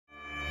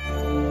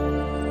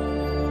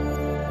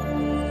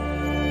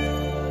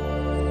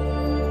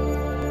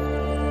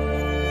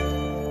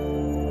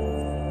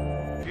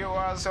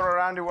viewers all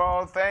around the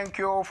world, thank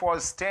you for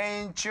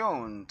staying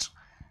tuned.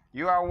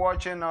 You are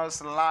watching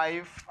us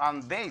live,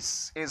 and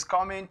this is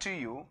coming to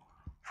you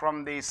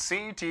from the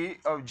City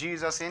of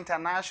Jesus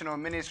International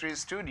Ministries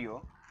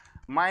studio.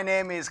 My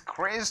name is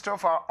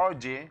Christopher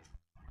Orji.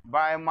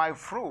 By my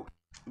fruit,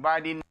 by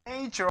the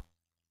nature,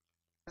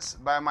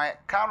 by my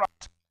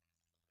character,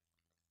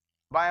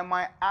 by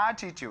my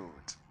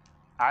attitude,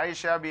 I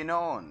shall be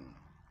known.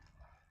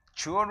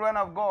 Children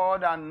of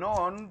God are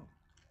known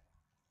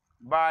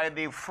by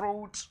the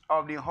fruit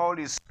of the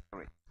Holy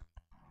Spirit.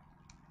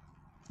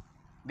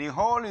 The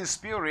Holy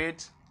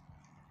Spirit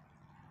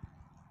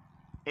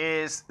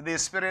is the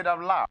spirit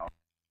of love,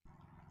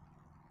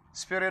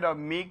 spirit of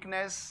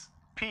meekness,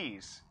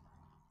 peace,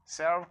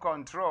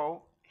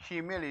 self-control,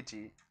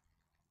 humility,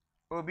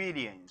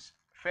 obedience,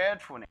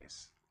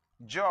 faithfulness,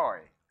 joy,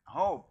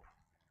 hope,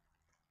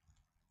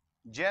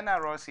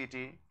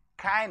 generosity,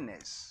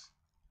 kindness,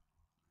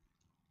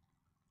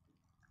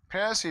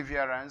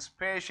 perseverance,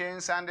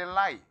 patience, and the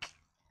like.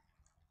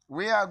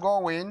 We are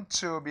going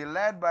to be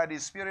led by the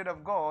Spirit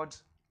of God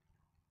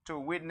to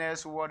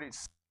witness what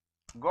is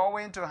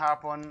going to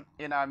happen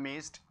in our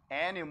midst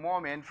any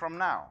moment from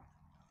now.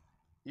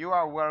 You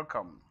are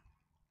welcome.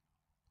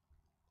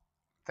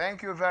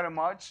 Thank you very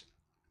much.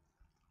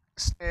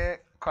 Stay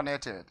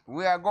connected.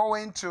 We are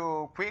going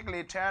to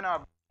quickly turn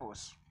our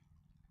Bibles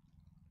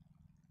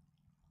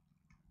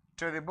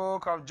to the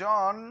book of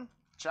John,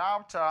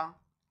 chapter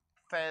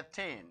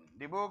 13.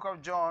 The book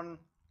of John,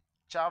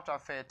 chapter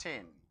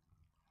 13.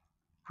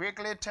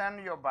 Quickly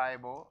turn your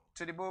Bible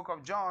to the book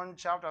of John,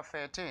 chapter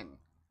 13.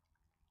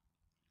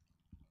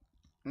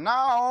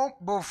 Now,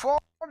 before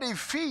the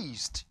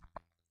feast,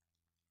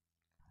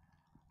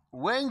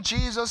 when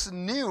Jesus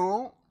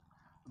knew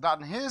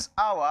that his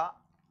hour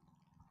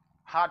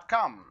had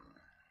come,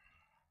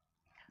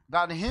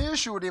 that he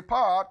should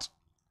depart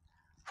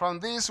from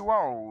this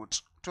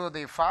world to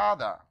the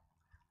Father,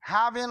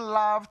 having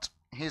loved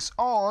his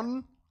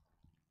own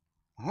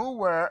who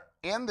were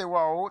in the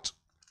world,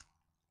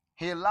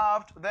 he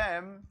loved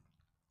them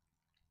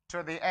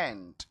to the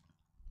end.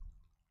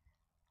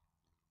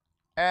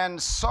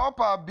 And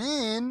supper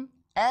being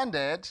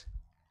ended,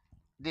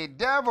 the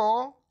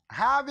devil,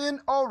 having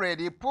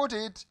already put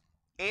it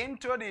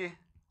into the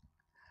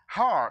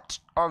heart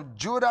of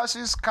Judas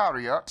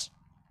Iscariot,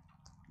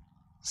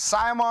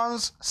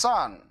 Simon's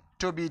son,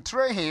 to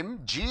betray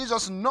him,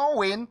 Jesus,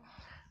 knowing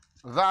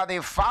that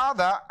the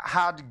Father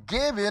had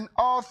given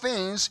all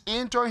things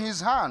into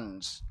his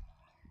hands,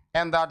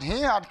 and that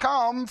he had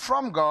come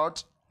from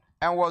God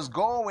and was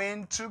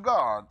going to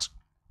God,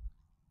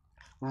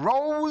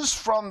 rose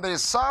from the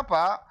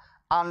supper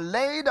and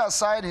laid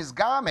aside his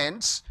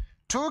garments,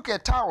 took a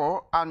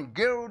towel and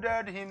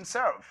girded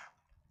himself.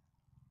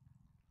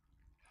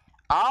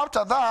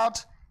 After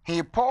that,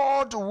 he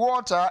poured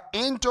water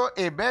into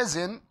a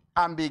basin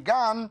and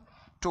began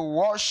to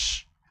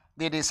wash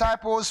the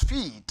disciples'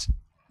 feet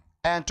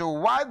and to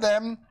wipe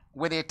them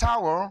with a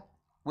towel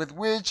with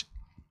which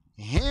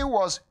he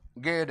was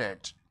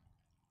girded.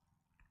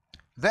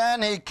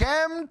 Then he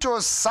came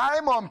to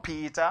Simon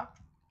Peter,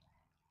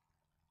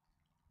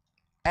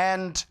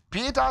 and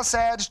Peter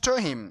said to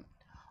him,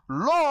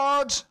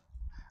 Lord,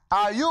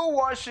 are you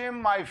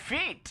washing my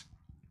feet?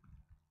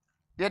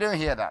 Did you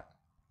hear that?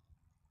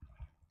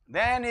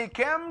 Then he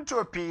came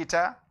to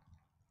Peter,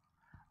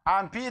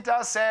 and Peter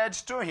said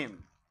to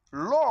him,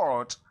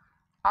 Lord,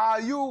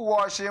 are you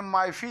washing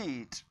my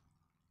feet?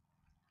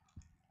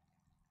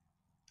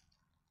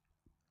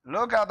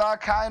 Look at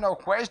that kind of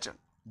question.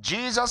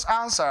 Jesus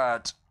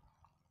answered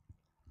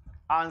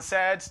and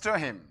said to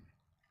him,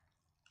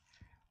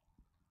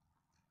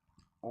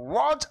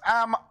 What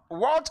I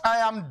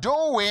am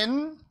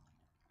doing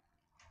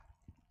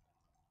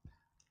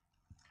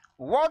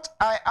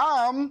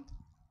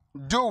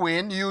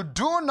you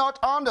do not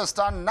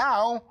understand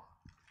now,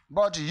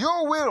 but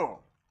you will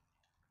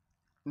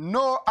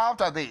know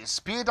after this.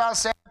 Peter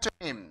said to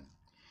him,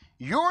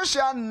 You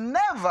shall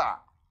never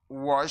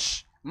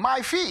wash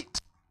my feet.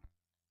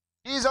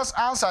 Jesus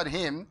answered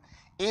him,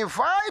 If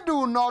I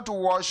do not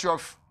wash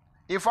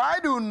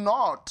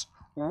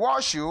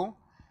you,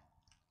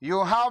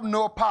 you have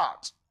no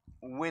part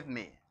with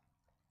me.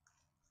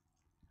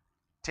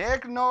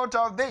 Take note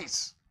of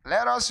this.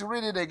 Let us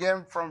read it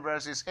again from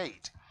verses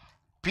 8.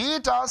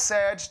 Peter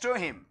said to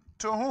him,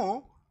 to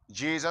who?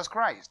 Jesus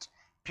Christ.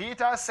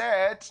 Peter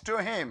said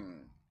to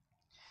him,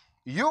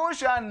 You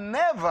shall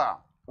never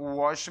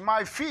wash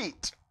my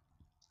feet.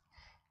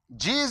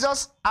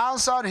 Jesus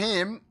answered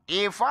him,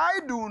 If I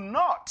do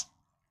not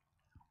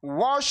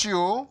wash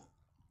you,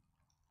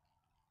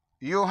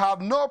 you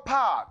have no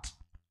part.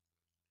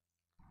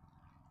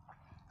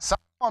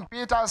 Simon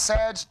Peter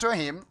said to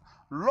him,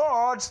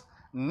 Lord,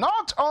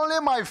 not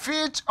only my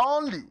feet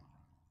only.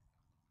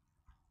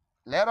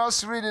 Let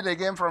us read it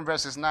again from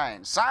verses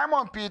 9.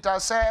 Simon Peter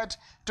said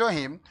to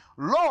him,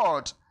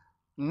 Lord,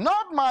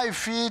 not my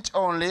feet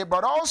only,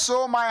 but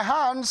also my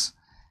hands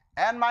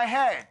and my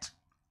head.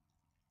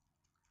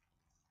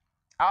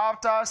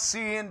 After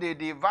seeing the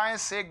divine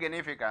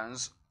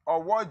significance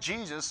of what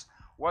Jesus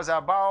was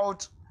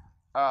about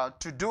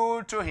to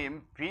do to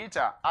him,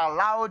 Peter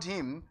allowed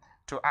him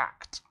to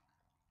act.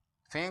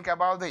 Think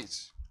about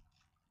this.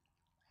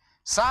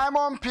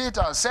 Simon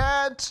Peter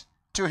said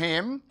to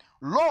him,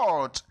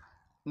 Lord,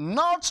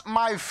 not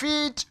my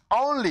feet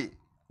only,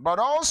 but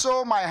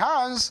also my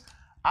hands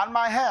and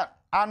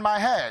my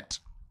head.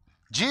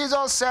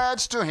 Jesus said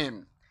to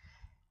him,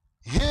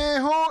 he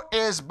who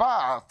is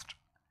bathed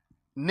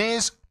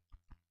needs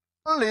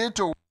only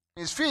to wash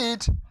his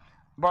feet,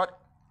 but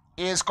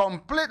is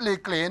completely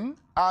clean,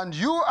 and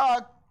you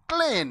are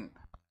clean,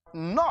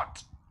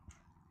 not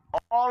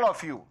all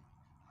of you.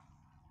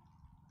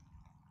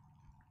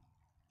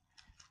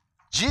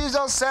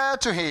 Jesus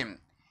said to him,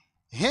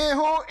 he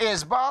who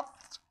is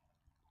bathed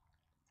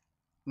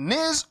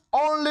needs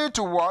only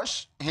to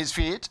wash his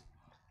feet,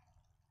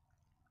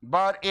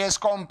 but is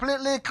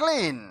completely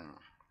clean.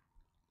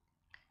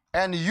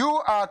 And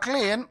you are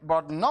clean,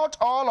 but not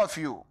all of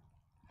you.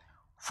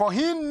 For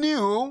he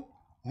knew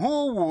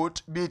who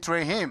would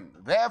betray him.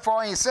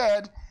 Therefore he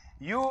said,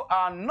 you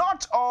are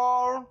not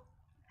all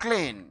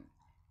clean.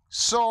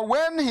 So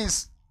when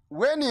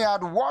he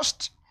had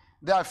washed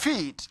their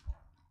feet,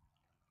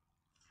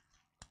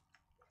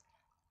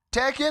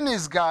 taking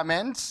his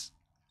garments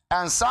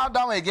and sat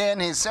down again,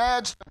 he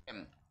said to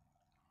him,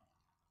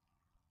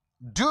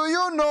 do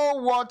you know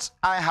what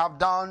I have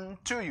done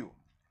to you?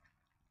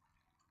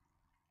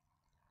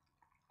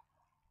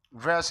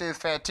 Verse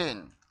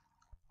 13.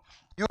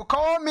 You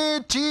call me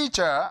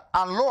teacher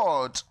and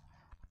Lord.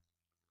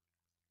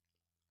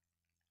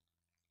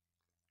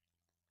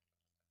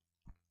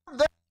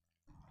 Then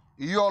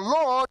your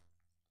Lord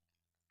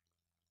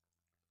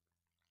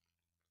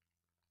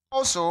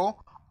also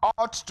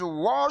ought to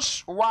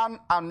wash one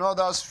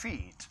another's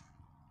feet.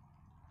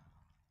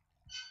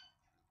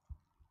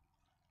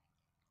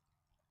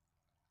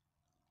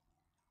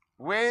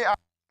 We are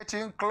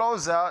getting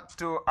closer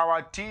to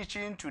our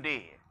teaching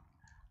today.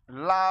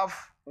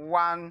 Love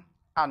one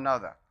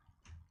another.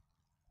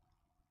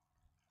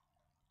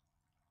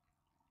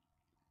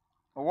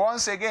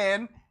 Once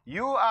again,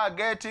 you are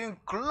getting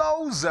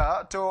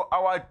closer to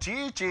our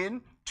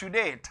teaching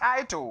today,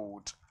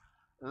 titled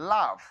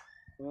Love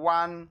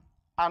One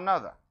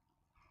Another.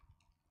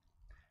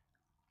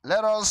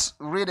 Let us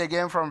read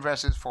again from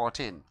verses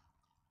 14.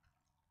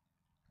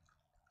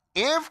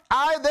 If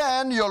I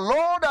then, your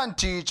Lord and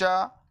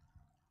teacher,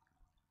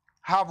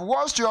 have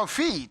washed your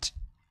feet,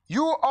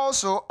 you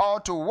also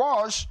ought to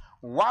wash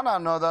one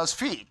another's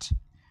feet.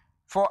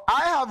 For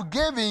I have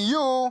given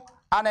you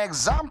an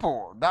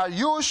example that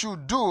you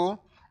should do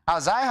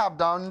as I have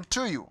done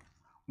to you.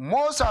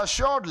 Most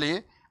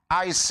assuredly,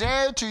 I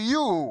say to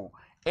you,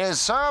 a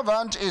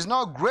servant is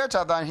not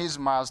greater than his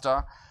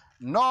master,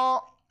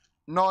 nor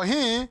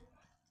he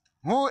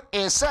who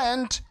is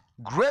sent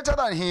greater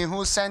than he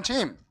who sent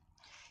him.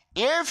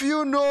 If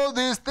you know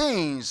these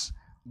things,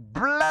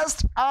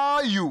 blessed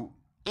are you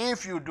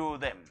if you do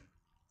them.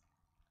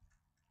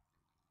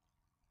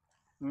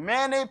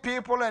 Many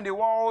people in the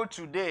world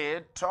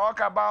today talk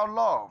about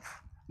love,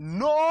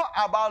 know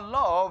about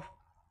love,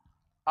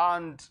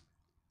 and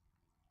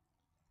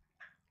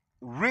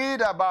read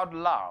about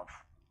love.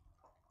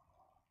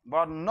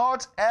 But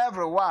not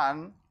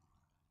everyone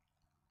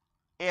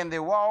in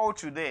the world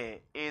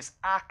today is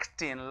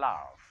acting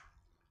love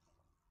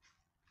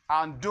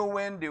and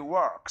doing the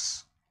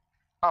works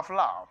of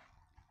love.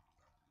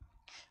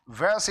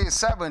 Verse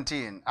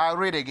 17, I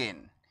read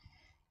again.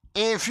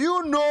 If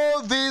you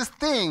know these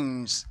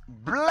things,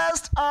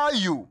 blessed are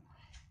you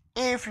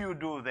if you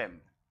do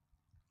them.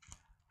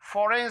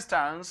 For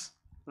instance,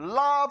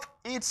 love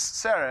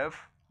itself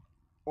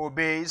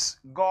obeys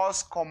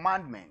God's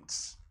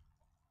commandments.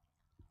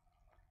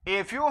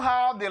 If you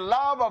have the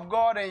love of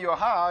God in your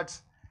heart,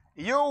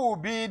 you will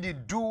be the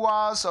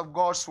doers of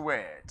God's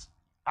word.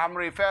 I'm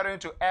referring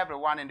to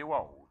everyone in the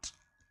world.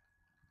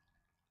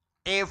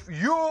 If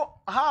you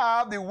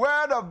have the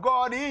word of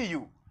God in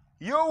you,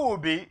 you will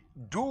be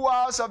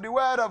doers of the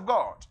word of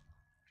God.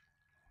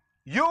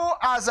 You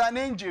as an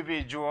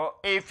individual,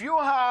 if you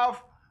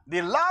have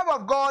the love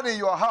of God in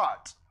your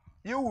heart,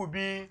 you will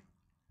be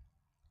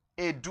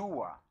a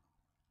doer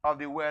of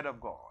the word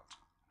of God.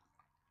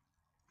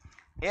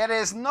 It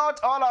is not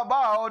all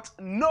about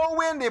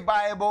knowing the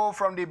Bible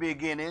from the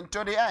beginning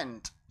to the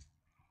end.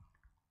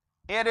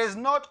 It is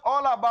not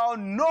all about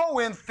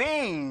knowing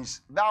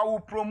things that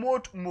will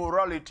promote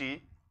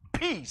morality,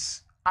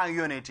 peace, and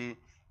unity.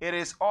 It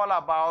is all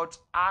about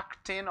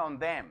acting on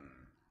them.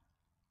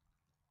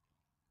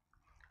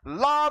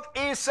 Love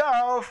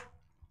itself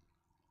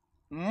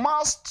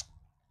must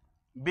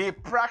be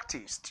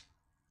practiced.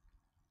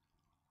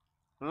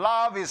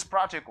 Love is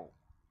practical.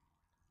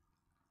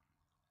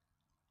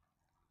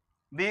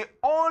 The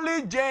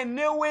only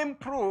genuine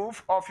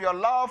proof of your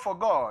love for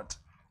God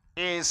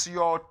is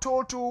your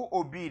total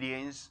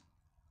obedience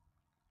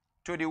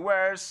to the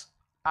words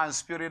and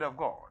Spirit of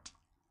God.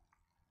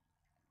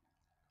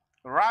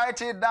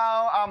 Write it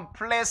down and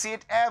place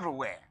it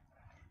everywhere.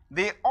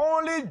 The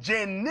only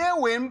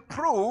genuine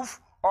proof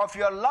of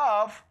your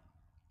love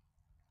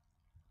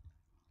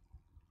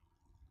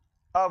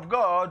of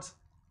God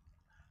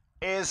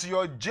is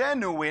your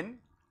genuine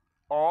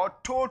or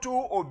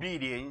total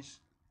obedience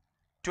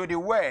to the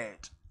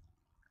Word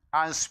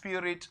and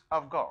Spirit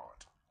of God.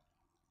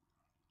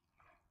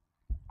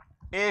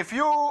 If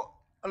you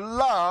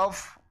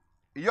love,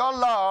 your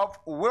love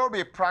will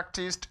be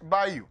practiced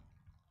by you.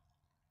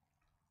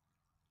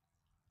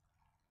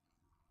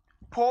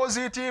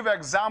 Positive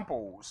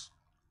examples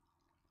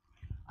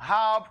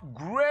have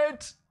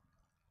great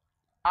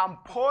and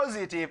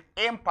positive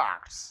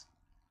impacts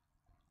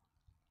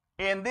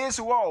in this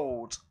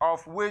world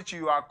of which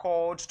you are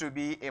called to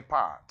be a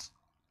part.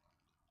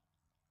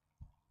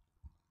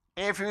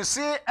 If you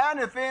see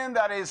anything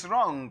that is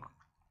wrong,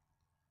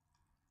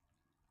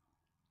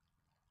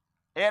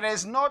 it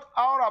is not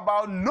all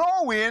about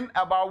knowing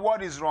about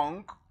what is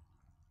wrong.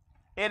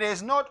 It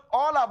is not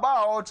all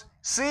about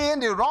seeing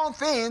the wrong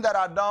things that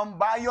are done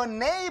by your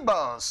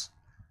neighbors.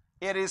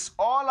 It is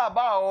all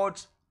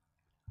about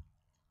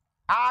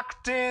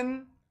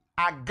acting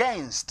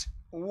against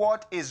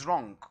what is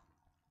wrong.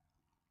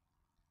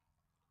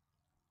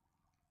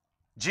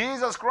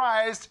 Jesus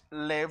Christ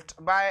lived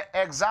by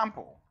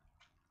example.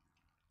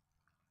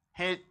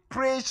 He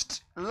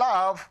preached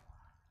love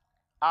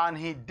and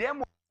he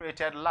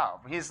demonstrated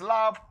love. His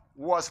love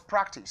was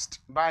practiced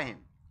by him.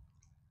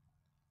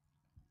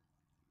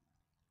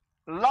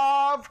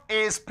 Love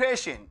is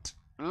patient.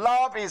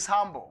 Love is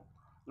humble.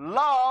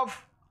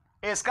 Love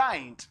is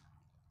kind.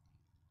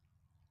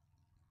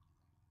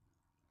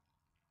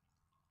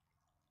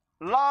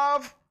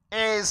 Love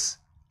is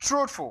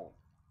truthful.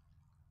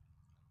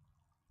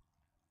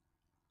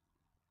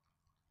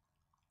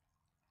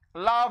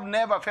 Love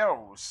never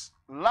fails.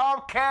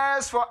 Love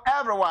cares for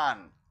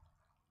everyone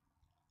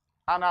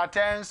and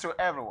attends to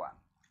everyone.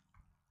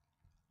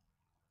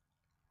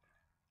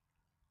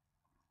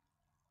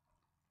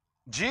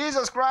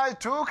 Jesus Christ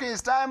took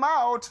his time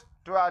out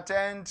to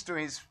attend to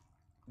his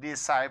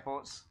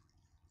disciples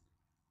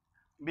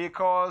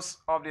because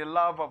of the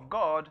love of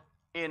God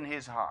in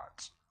his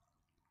heart.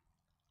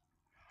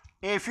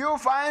 If you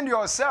find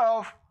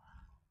yourself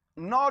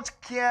not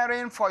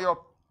caring for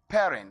your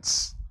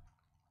parents,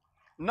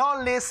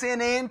 not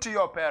listening to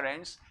your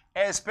parents,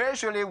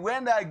 especially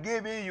when they are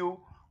giving you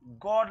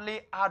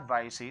godly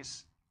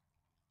advices,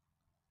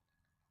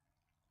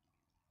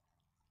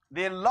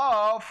 the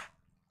love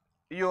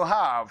you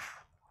have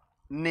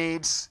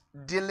needs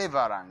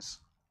deliverance.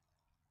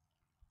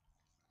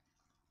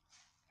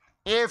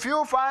 If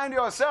you find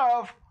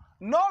yourself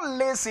not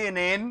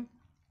listening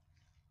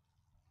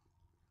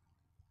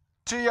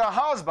to your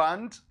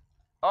husband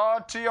or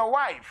to your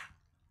wife,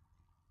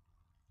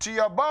 to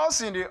your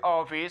boss in the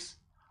office,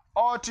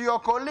 or to your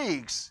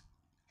colleagues,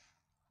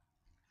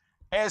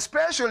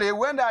 especially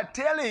when they are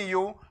telling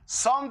you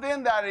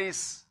something that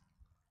is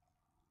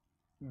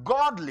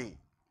godly,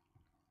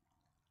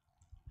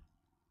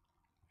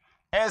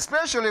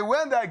 especially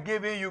when they are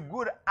giving you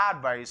good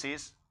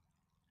advices,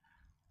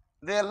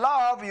 the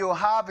love you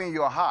have in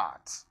your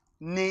heart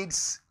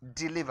needs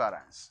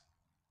deliverance.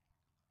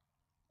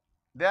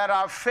 There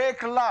are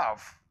fake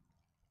love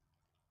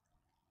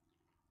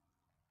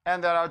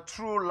and there are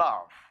true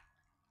love.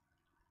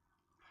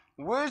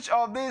 Which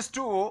of these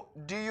two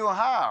do you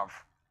have?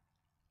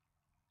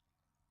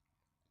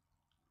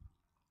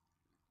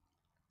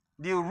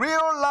 The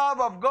real love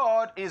of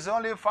God is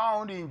only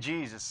found in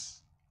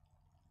Jesus.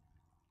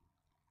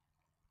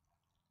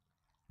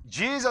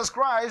 Jesus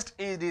Christ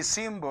is the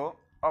symbol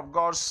of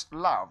God's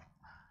love,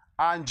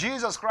 and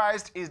Jesus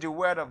Christ is the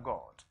Word of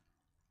God.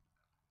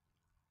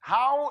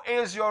 How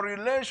is your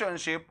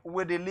relationship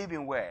with the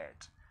living Word?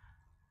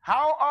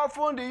 How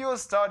often do you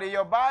study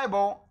your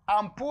Bible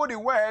and put the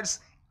words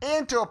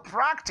into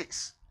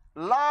practice?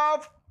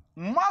 Love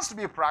must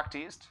be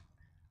practiced.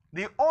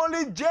 The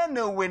only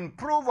genuine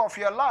proof of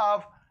your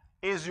love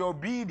is your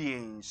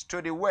obedience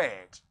to the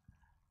Word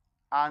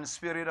and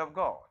Spirit of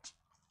God.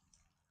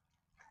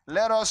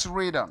 Let us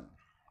read on.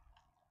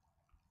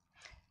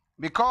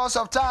 Because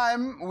of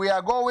time, we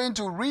are going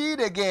to read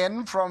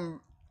again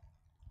from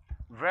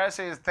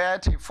verses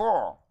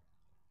 34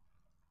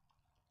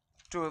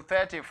 to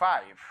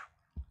 35.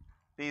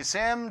 The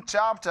same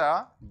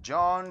chapter,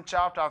 John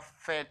chapter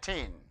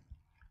 13.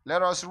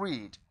 Let us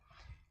read.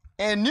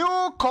 A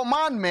new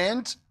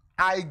commandment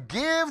I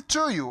give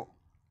to you,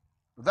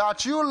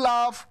 that you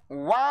love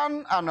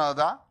one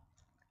another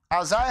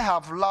as I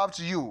have loved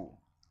you,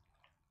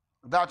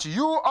 that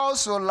you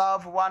also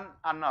love one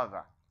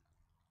another.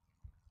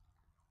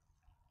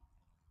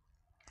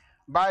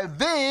 By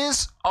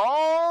this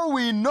all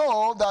we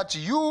know that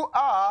you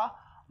are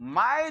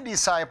my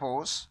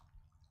disciples,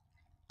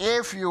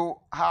 if you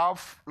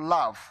have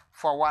love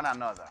for one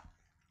another.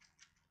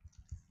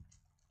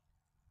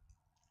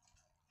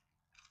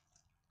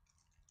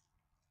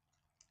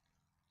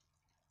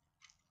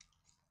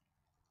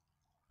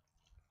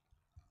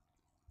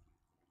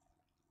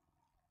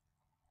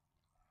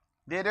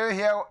 Did you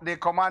hear the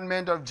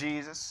commandment of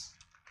Jesus?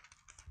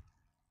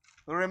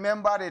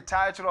 Remember the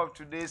title of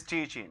today's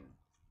teaching.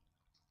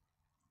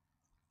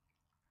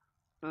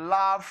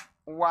 Love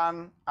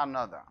one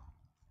another.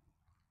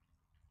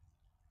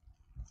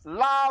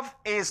 Love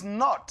is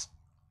not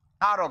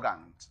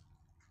arrogant.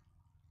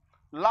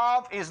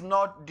 Love is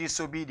not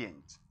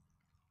disobedient.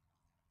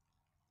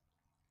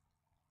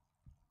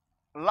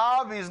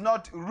 Love is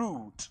not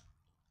rude.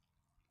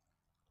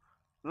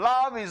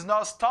 Love is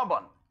not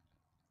stubborn.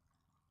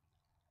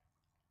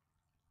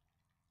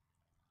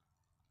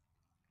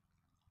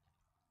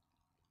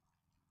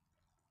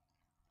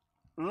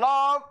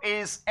 Love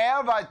is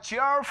ever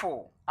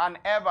cheerful and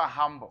ever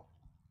humble.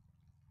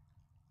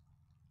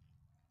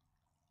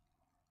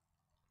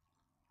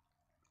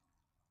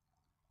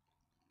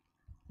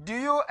 Do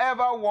you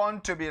ever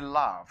want to be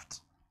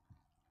loved?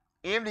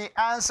 If the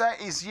answer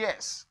is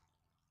yes,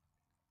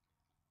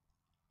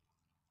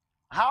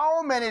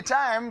 how many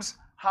times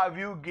have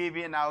you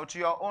given out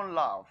your own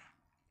love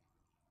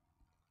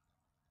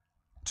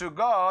to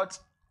God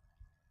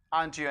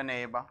and to your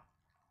neighbor?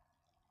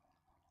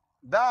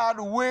 That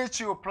which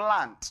you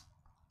plant,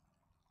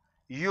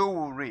 you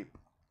will reap.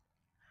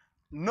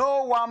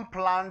 No one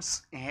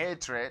plants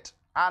hatred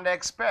and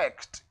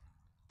expects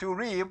to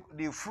reap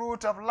the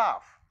fruit of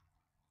love.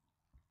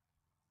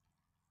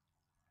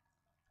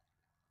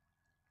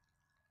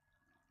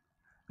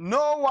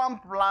 No one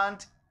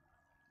plants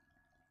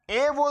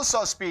evil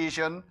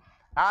suspicion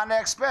and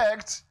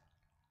expects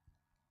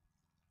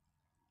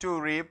to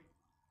reap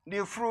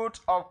the fruit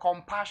of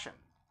compassion,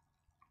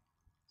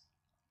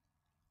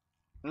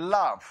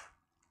 love,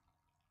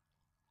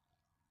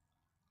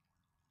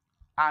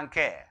 and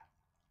care.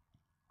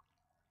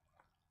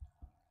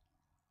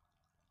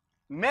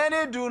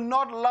 Many do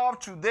not love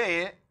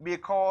today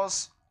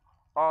because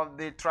of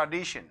the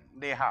tradition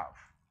they have.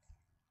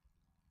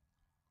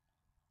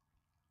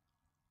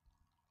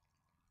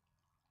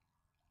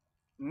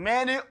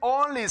 Many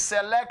only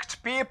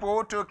select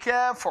people to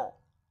care for.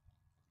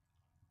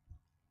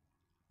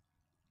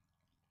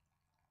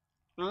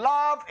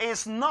 Love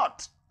is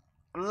not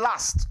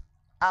lust,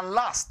 and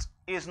lust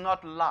is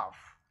not love.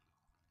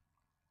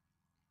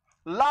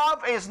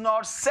 Love is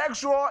not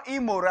sexual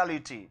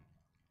immorality.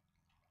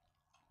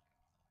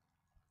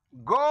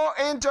 Go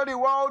into the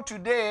world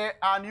today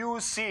and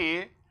you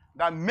see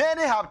that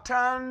many have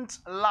turned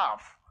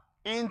love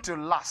into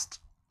lust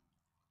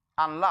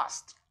and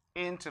lust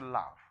into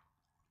love.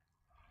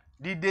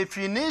 The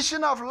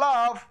definition of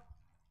love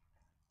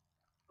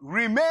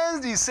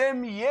remains the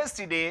same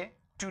yesterday,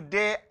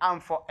 today,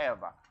 and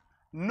forever.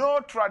 No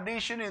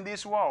tradition in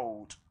this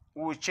world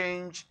will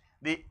change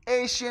the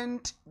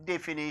ancient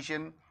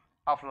definition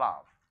of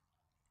love.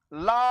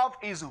 Love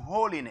is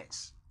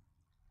holiness.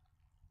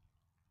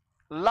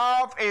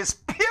 Love is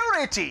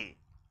purity.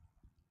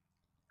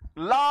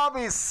 Love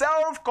is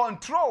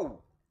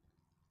self-control.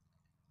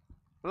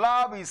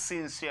 Love is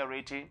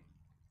sincerity.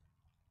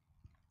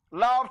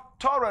 Love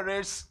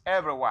tolerates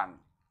everyone.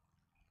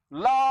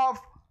 Love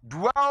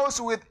dwells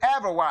with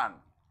everyone.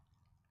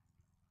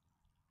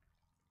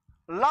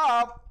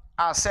 Love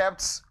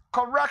accepts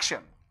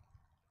correction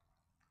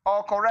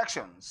or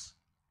corrections.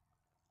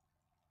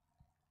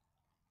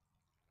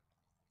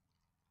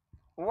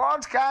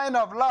 What kind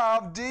of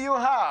love do you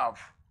have?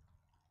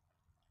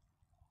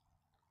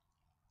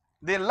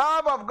 The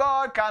love of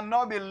God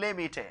cannot be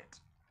limited.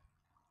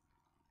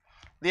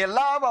 The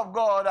love of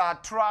God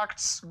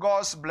attracts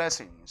God's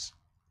blessings.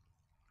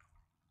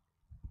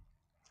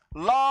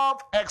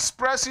 Love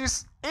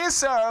expresses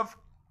itself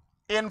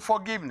in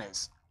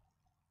forgiveness,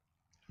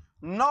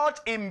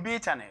 not in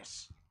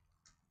bitterness,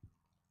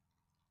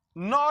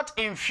 not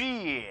in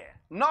fear,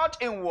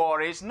 not in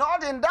worries,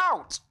 not in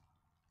doubt,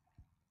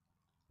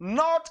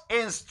 not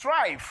in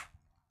strife.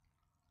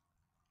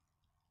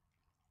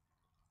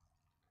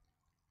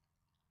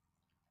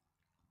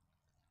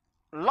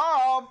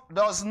 Love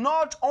does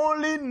not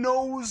only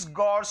knows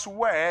God's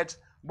word,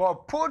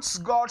 but puts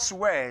God's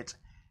word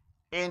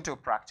into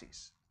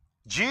practice.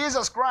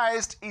 Jesus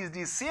Christ is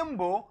the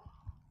symbol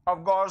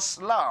of God's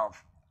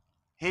love.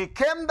 He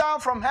came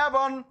down from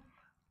heaven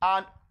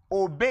and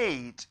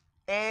obeyed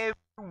every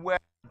word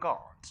of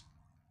God.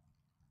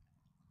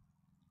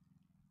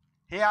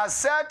 He has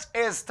set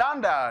a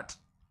standard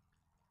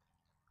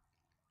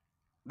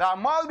that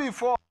must be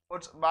followed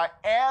by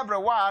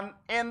everyone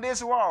in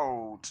this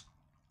world.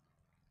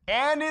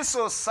 Any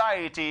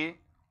society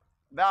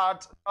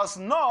that does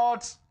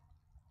not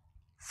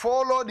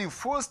follow the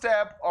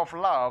footsteps of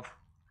love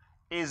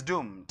is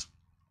doomed.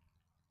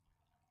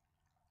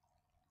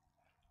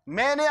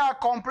 Many are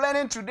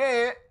complaining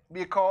today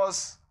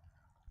because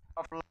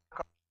of lack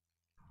of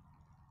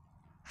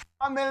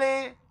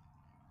family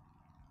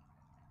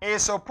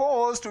is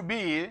supposed to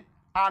be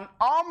an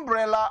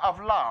umbrella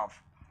of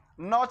love,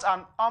 not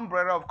an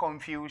umbrella of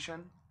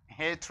confusion,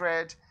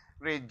 hatred,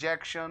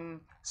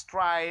 rejection,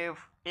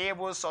 strife,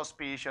 evil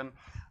suspicion.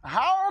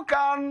 How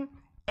can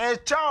a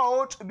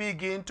child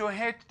begin to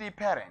hate the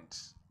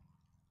parents?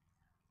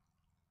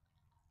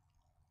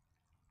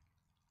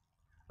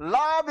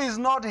 Love is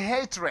not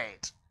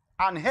hatred,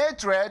 and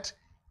hatred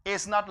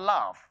is not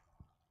love.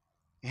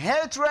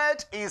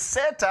 Hatred is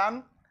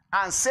Satan,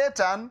 and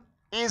Satan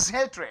is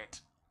hatred.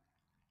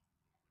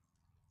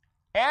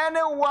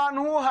 Anyone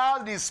who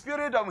has the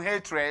spirit of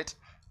hatred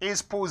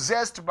is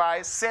possessed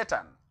by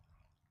Satan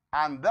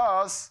and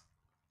thus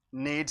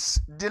needs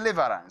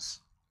deliverance.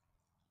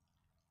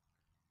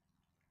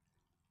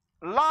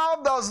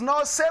 Love does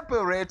not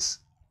separate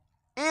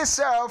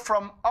itself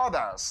from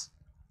others.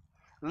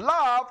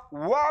 Love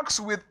works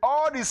with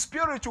all the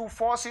spiritual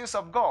forces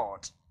of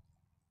God.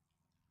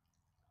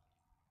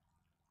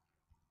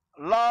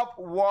 Love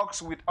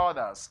works with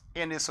others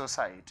in the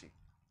society.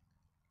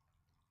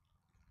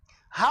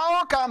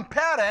 How can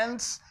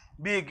parents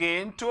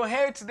begin to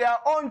hate their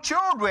own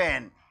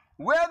children?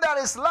 Where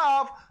there is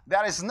love,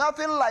 there is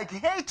nothing like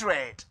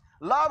hatred.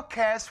 Love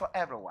cares for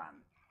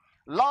everyone.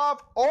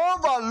 Love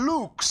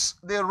overlooks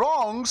the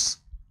wrongs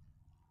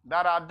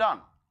that are done.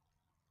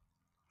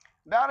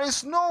 There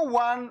is no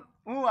one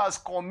who has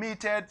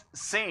committed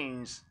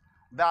sins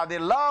that the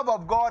love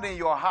of God in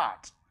your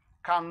heart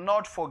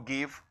cannot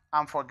forgive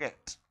and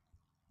forget.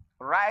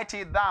 Write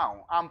it down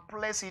and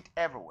place it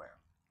everywhere.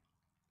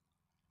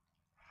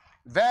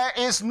 There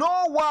is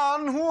no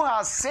one who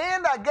has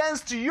sinned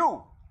against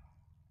you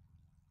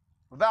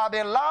that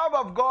the love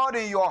of God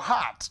in your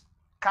heart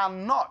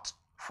cannot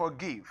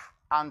forgive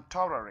and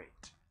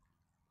tolerate.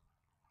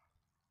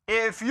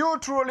 If you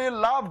truly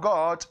love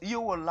God, you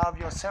will love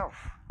yourself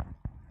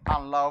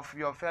and love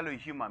your fellow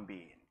human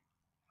being.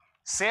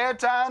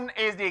 Satan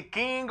is the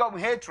king of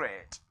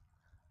hatred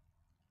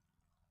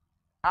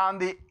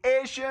and the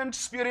ancient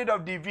spirit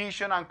of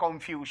division and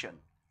confusion.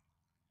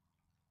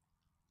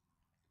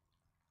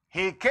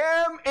 He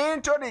came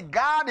into the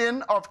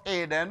Garden of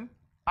Eden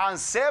and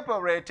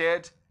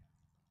separated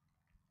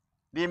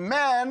the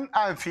man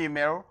and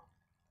female,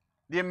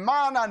 the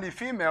man and the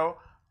female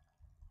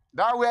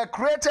that were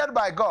created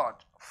by God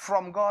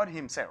from God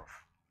himself.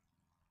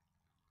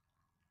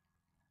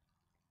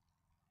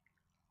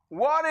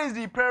 What is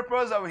the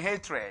purpose of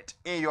hatred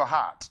in your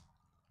heart?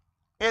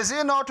 Is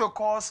it not to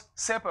cause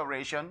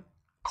separation,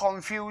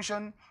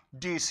 confusion,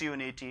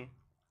 disunity?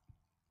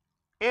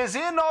 Is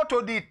it not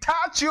to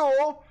detach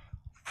you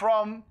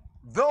from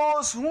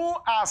those who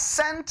are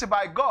sent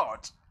by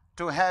God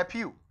to help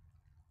you?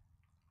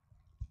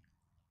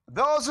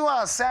 Those who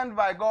are sent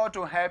by God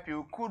to help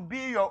you could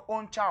be your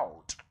own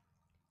child,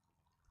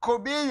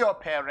 could be your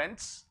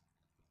parents,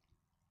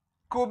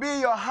 could be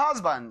your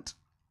husband,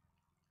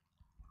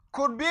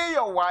 could be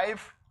your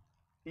wife,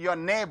 your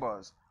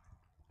neighbors,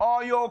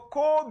 or your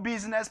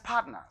co-business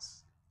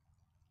partners.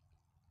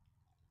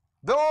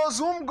 Those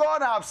whom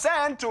God has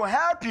sent to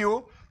help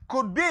you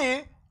could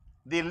be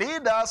the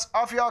leaders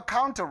of your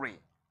country.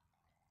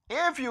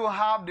 If you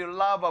have the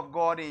love of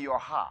God in your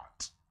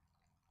heart,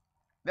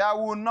 there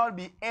will not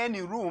be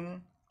any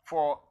room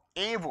for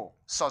evil,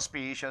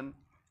 suspicion,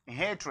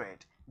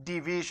 hatred,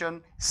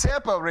 division,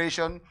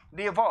 separation,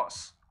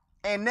 divorce,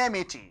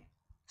 enmity,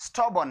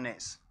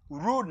 stubbornness,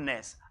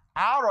 rudeness,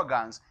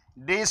 arrogance,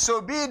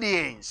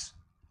 disobedience.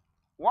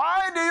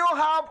 Why do you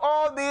have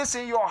all this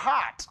in your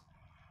heart?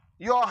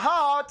 Your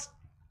heart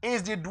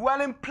is the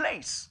dwelling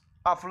place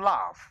of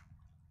love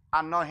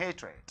and not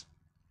hatred.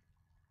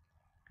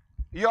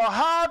 Your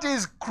heart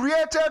is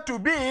created to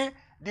be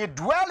the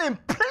dwelling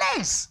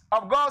place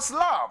of God's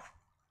love.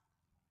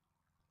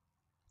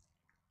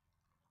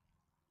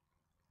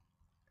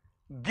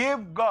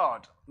 Give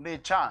God the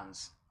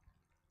chance.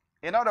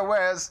 In other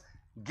words,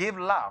 give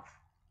love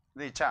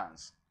the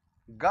chance.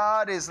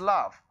 God is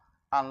love,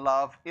 and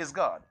love is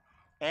God.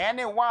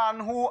 Anyone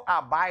who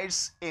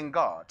abides in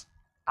God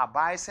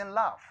abides in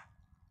love.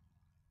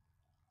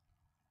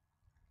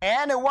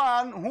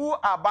 Anyone who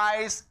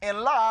abides in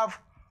love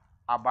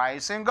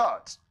abides in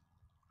God.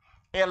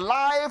 A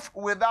life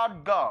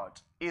without God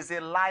is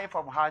a life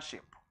of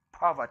hardship,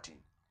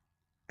 poverty,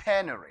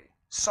 penury,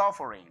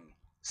 suffering,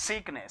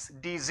 sickness,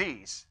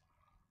 disease,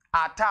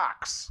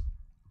 attacks,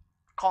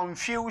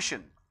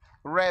 confusion,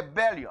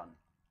 rebellion,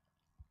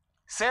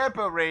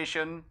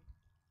 separation,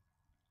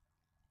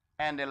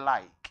 and the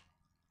like.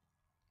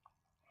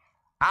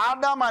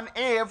 Adam and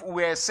Eve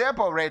were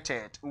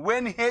separated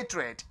when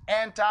hatred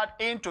entered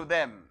into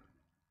them.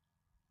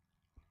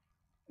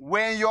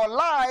 When your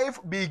life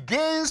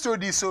begins to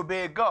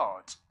disobey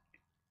God,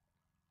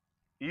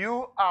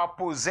 you are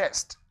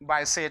possessed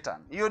by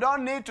Satan. You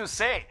don't need to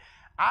say,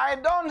 I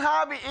don't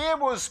have an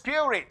evil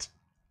spirit,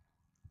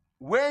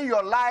 when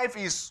your life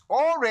is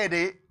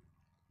already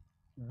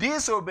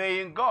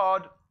disobeying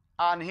God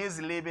and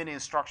his living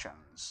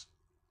instructions.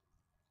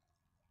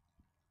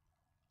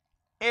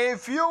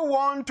 If you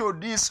want to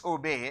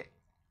disobey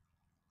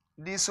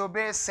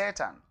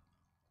Satan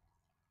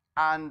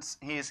and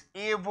his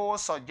evil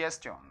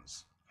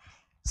suggestions.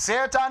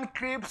 Satan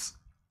creeps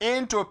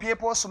into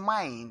people's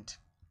mind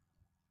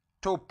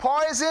to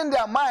poison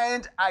their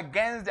mind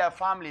against their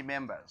family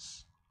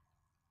members.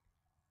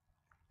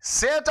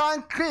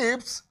 Satan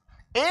creeps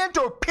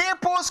into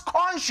people's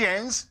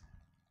conscience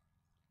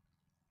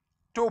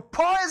to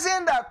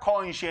poison their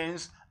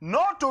conscience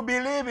not to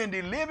believe in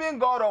the living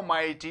God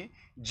Almighty,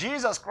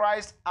 Jesus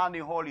Christ, and the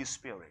Holy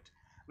Spirit.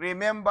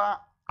 Remember,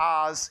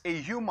 as a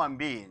human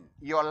being,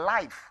 your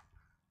life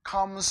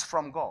comes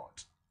from God,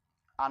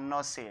 and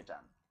not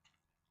Satan.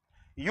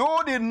 You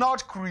did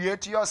not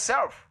create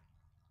yourself.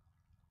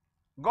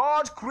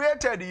 God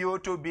created you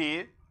to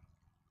be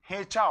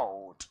a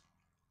child.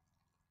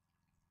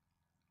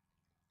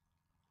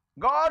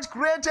 God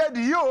created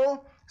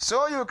you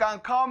so you can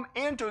come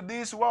into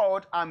this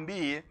world and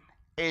be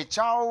a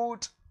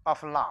child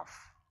of love.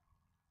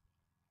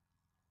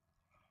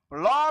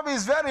 Love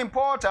is very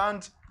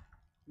important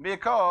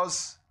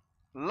because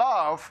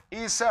love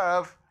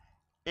itself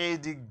is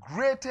the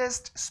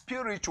greatest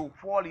spiritual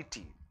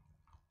quality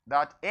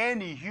that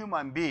any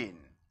human being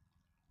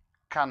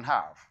can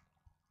have.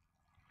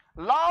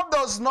 Love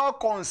does not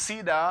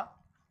consider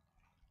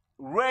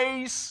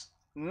race,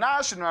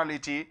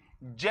 nationality,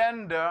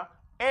 gender,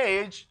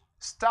 age,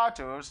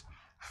 status,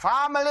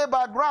 family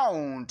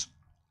background,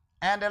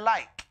 and the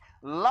like.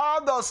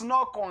 Love does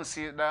not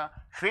consider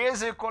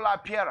physical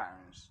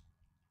appearance.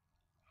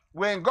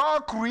 When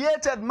God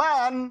created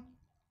man,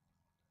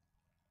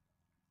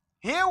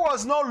 He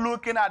was not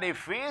looking at the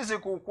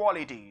physical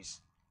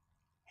qualities.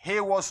 He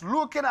was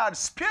looking at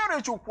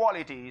spiritual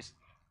qualities,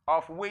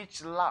 of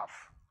which love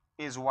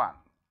is one.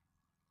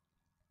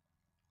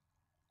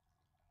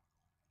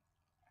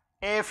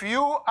 If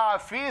you are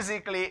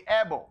physically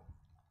able,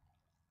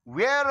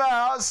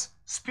 whereas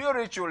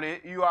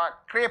spiritually you are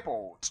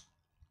crippled,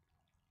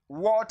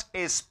 what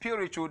is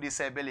spiritual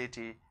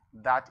disability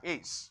that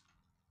is?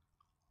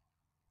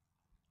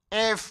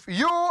 If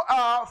you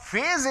are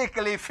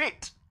physically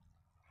fit,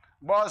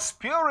 but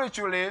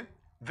spiritually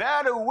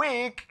very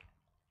weak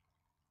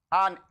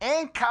and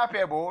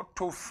incapable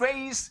to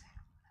face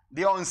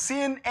the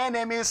unseen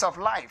enemies of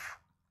life,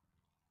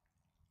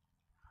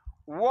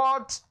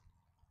 what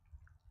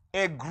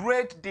a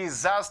great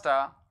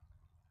disaster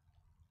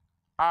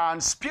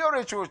and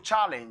spiritual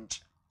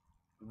challenge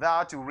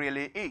that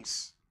really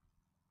is.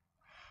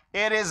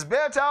 It is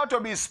better to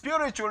be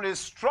spiritually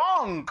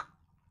strong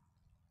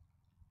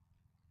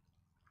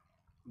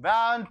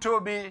than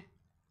to be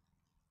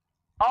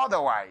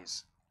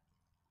otherwise.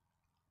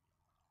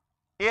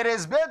 It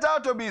is better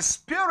to be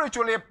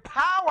spiritually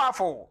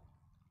powerful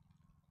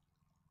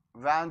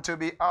than to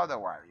be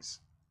otherwise.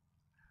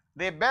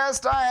 The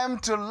best time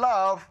to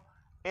love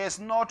is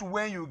not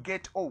when you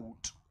get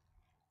old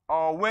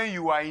or when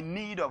you are in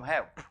need of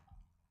help.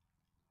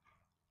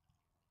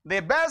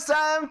 The best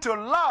time to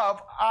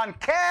love and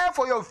care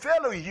for your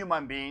fellow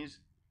human beings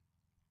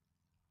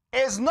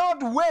is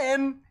not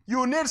when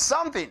you need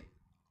something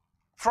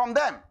from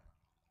them.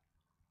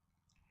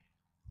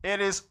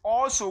 It is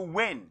also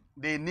when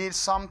they need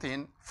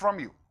something from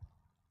you.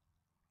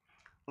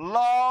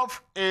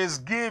 Love is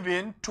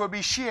given to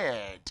be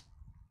shared.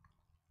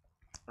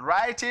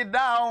 Write it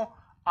down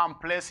and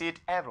place it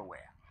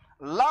everywhere.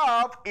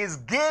 Love is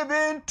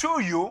given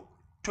to you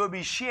to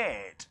be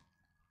shared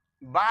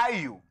by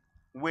you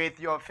with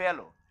your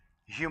fellow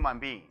human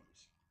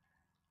beings.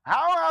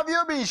 How have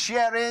you been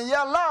sharing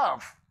your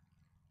love?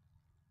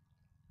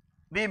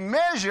 The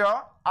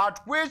measure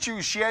at which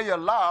you share your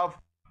love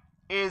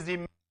is the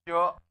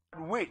measure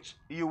at which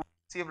you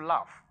receive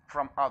love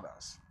from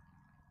others.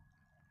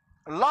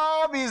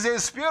 Love is a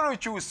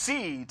spiritual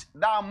seed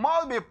that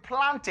must be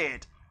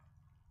planted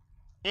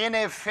in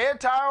a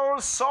fertile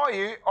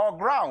soil or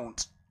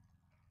ground.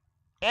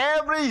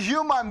 Every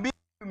human being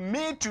you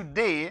meet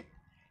today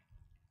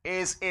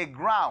is a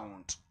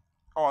ground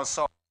or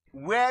soil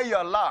where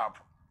your love,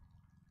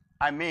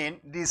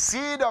 the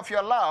seed of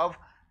your love,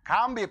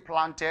 can be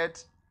planted,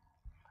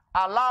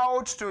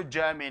 allowed to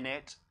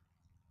germinate,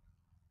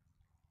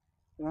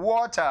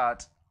 watered,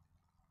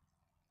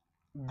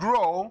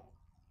 grow,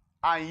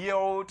 and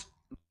yield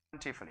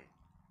plentifully.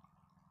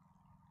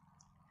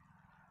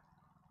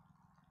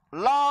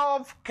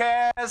 Love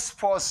cares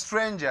for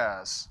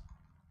strangers,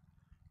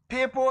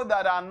 people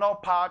that are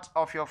not part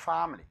of your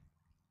family.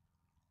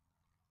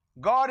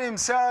 God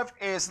Himself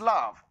is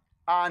love,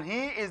 and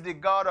He is the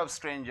God of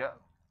strangers.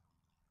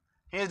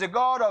 He is the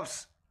God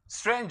of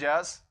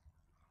strangers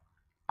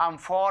and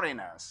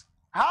foreigners.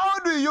 How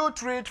do you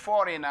treat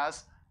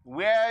foreigners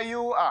where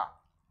you are?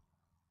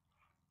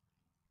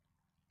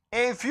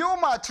 If you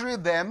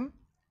maltreat them,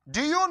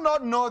 do you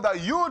not know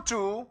that you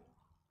too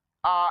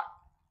are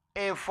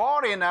a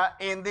foreigner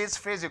in this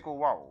physical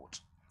world?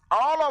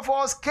 All of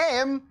us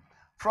came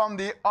from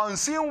the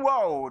unseen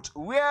world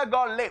where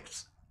God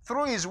lives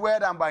through His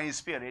word and by His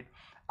Spirit,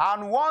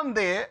 and one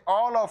day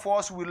all of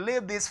us will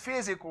leave this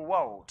physical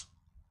world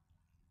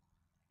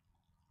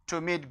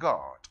to meet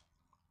God.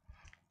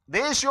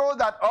 They show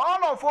that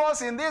all of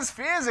us in this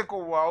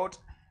physical world,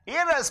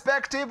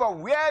 irrespective of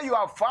where you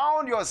have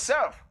found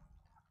yourself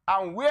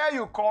and where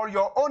you call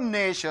your own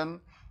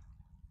nation,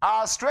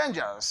 are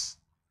strangers.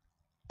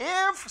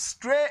 If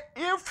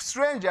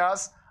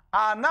strangers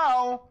are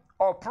now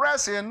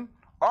oppressing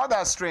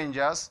other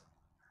strangers,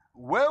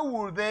 where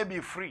will they be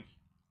free?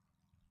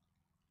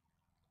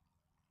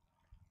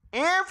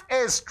 If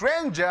a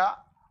stranger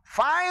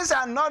finds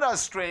another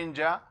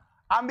stranger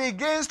and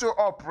begins to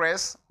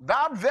oppress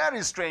that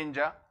very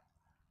stranger,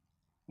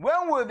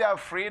 when will their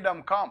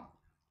freedom come?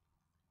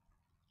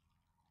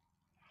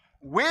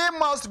 We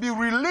must be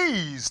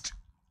released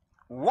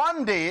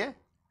one day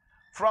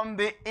from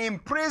the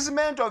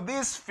imprisonment of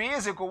this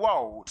physical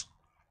world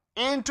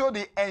into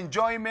the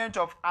enjoyment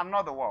of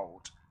another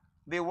world,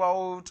 the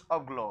world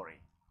of glory,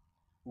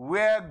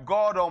 where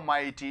God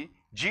Almighty,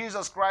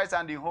 Jesus Christ,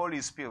 and the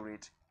Holy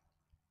Spirit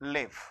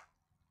live.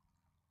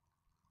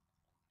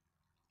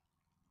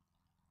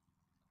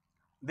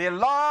 The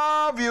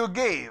love you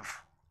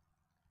give,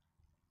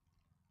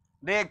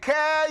 the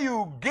care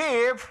you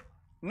give,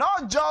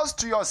 not just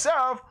to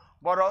yourself,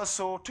 but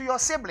also to your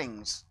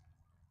siblings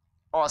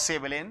or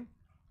sibling,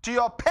 to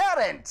your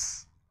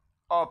parents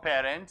or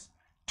parents,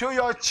 to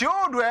your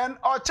children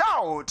or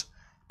child,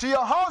 to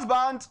your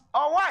husband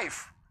or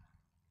wife,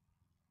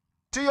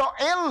 to your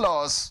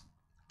in-laws,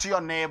 to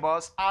your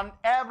neighbors, and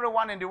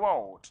everyone in the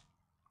world.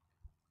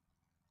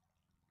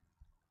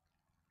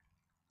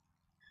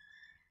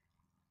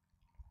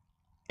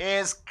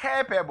 Is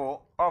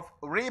capable of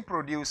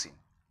reproducing.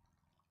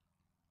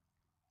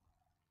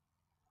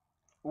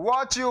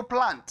 What you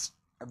plant,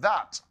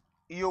 that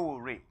you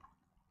will reap.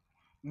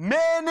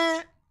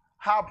 Many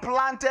have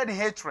planted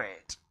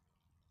hatred.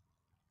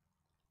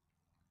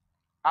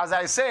 As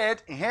I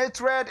said,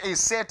 hatred is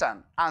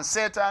Satan, and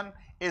Satan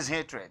is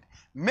hatred.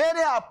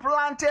 Many have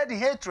planted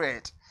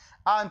hatred,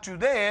 and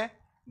today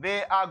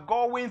they are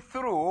going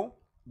through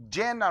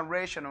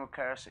generational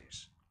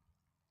curses.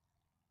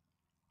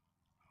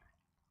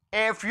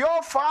 If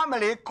your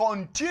family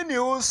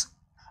continues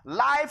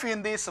life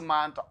in this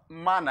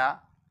manner,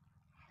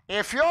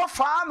 if your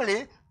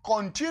family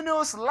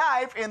continues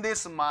life in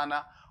this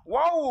manner,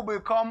 what will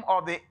become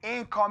of the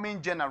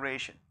incoming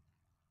generation?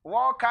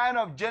 What kind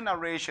of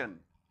generation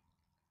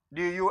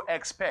do you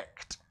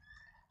expect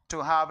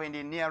to have in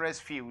the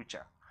nearest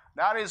future?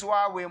 That is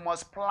why we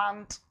must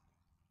plant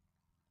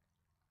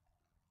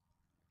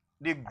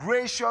the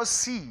gracious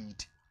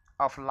seed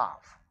of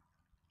love.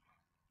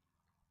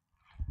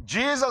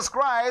 Jesus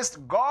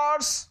Christ,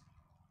 God's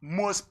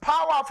most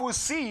powerful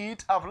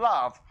seed of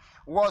love,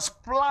 was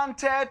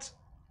planted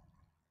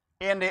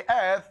in the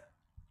earth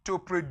to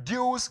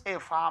produce a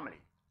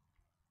family.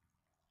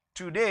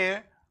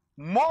 Today,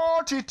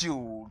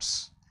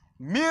 multitudes,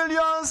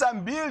 millions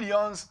and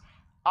billions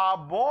are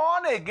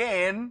born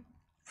again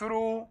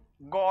through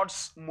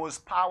God's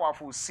most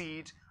powerful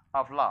seed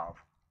of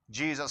love,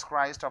 Jesus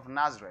Christ of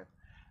Nazareth,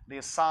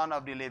 the Son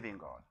of the living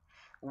God.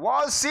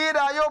 What seed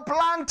are you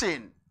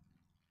planting?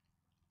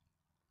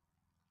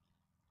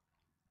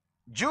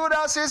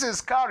 Judas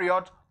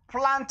Iscariot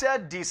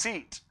planted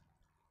deceit.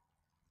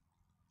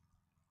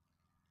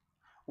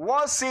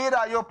 What seed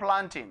are you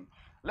planting?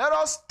 Let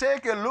us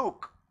take a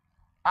look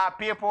at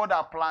people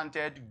that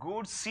planted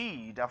good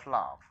seed of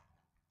love.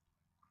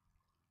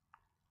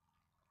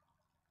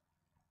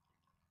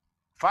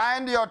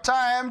 Find your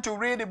time to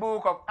read the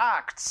book of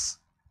Acts,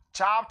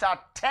 chapter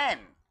 10.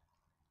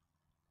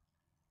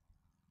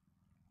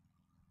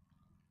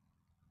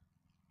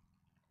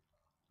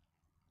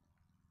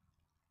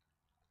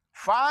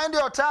 Find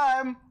your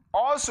time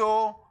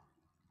also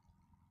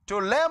to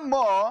learn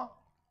more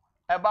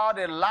about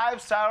the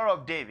lifestyle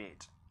of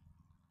David.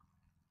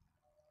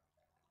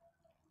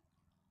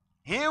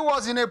 He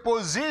was in a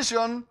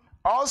position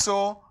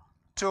also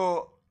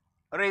to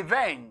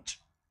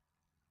revenge,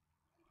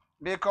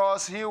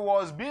 because he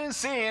was being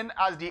seen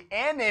as the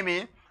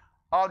enemy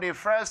of the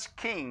first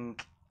king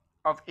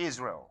of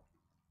Israel.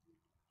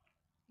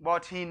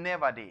 But he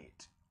never did.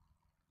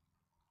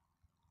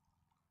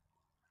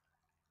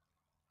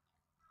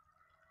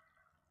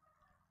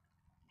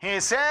 He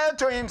said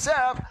to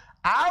himself,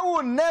 I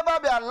will never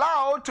be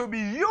allowed to be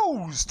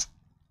used.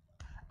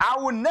 I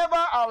will never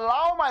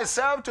allow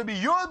myself to be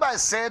used by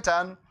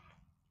Satan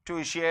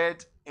to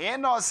shed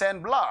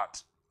innocent blood.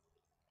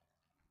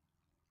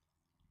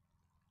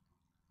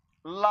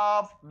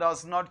 Love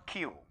does not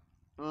kill.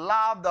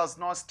 Love does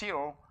not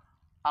steal.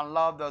 And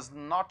love does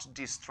not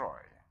destroy.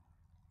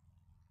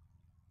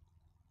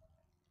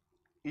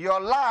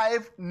 Your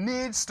life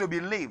needs to be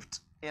lived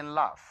in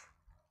love.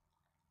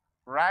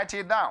 Write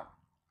it down.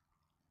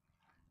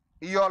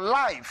 Your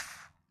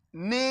life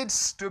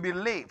needs to be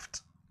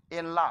lived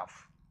in love.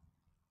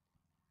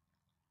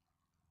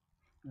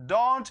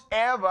 Don't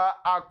ever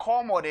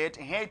accommodate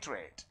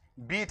hatred,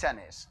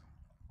 bitterness,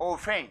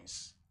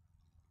 offense,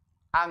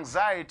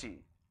 anxiety,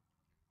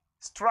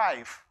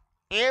 strife,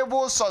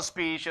 evil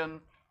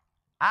suspicion,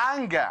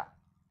 anger,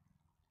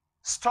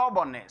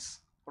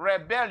 stubbornness,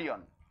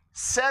 rebellion,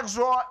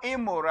 sexual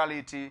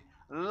immorality,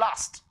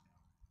 lust,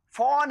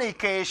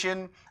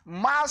 fornication,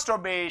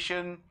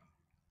 masturbation,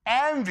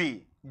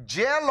 envy,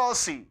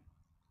 jealousy,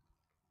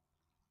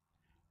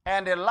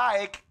 and the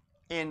like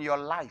in your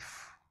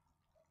life.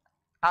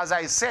 As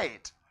I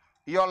said,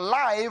 your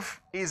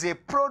life is a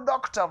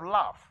product of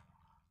love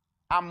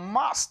and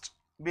must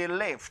be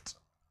lived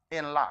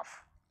in love.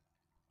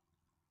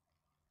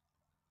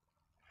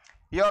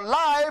 Your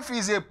life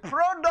is a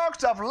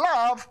product of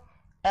love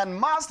and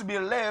must be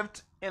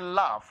lived in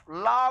love.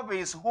 Love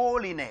is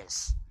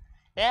holiness.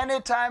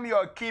 Anytime you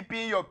are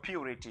keeping your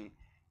purity,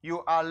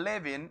 you are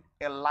living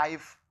a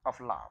life of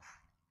love.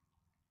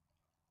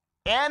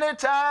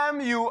 Anytime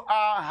you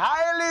are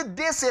highly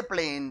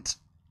disciplined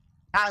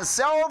and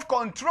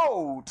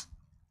self-controlled,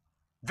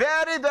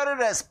 very, very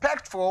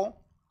respectful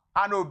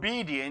and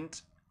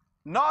obedient,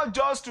 not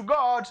just to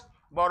God,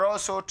 but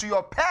also to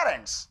your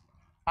parents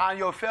and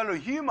your fellow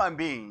human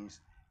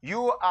beings,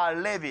 you are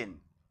living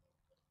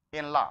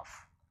in love.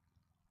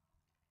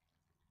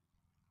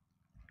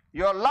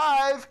 Your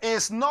life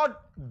is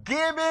not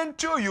given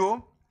to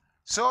you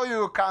so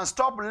you can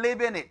stop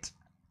living it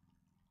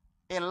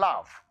in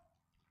love.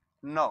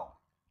 No,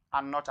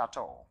 and not at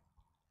all.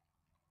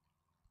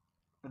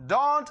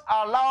 Don't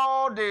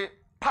allow the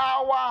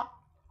power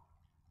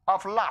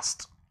of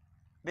lust,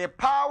 the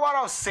power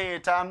of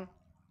Satan,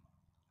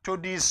 to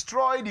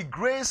destroy the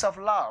grace of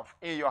love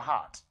in your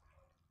heart.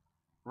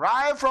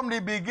 Right from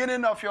the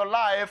beginning of your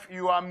life,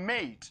 you are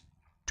made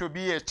to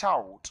be a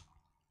child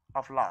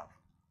of love.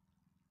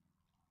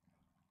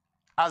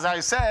 As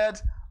I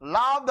said,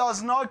 love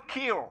does not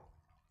kill.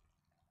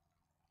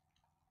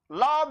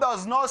 Love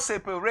does not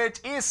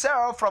separate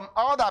itself from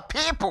other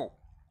people.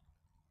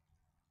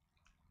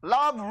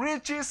 Love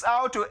reaches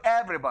out to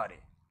everybody,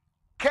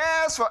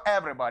 cares for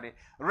everybody,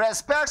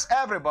 respects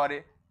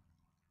everybody,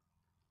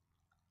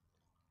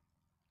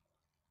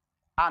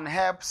 and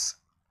helps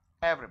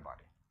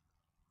everybody.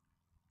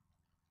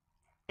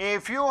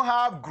 If you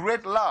have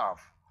great love,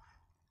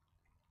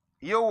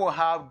 you will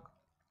have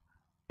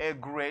a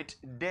great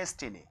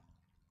destiny.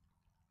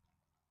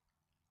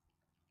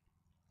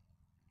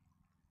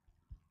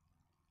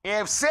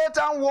 If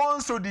Satan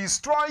wants to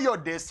destroy your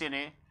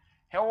destiny,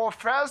 he will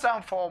first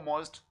and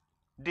foremost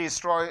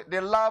destroy the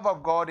love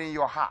of God in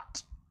your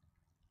heart.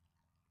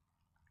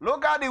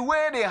 Look at the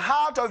way the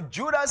heart of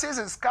Judas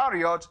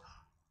Iscariot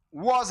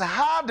was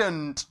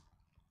hardened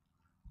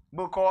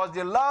because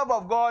the love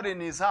of God in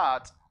his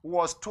heart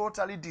was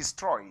totally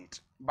destroyed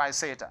by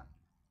Satan.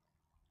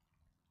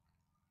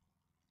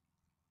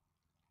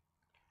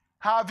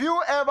 Have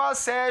you ever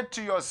said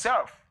to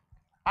yourself,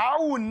 I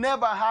will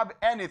never have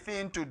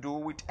anything to do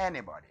with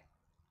anybody,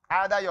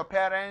 either your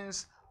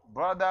parents,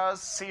 brothers,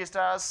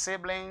 sisters,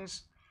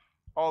 siblings,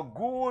 or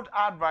good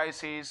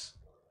advices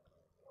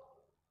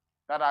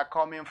that are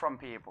coming from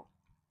people?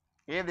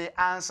 If the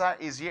answer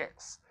is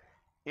yes,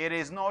 it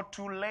is not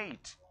too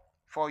late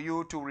for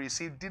you to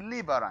receive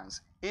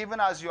deliverance, even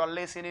as you are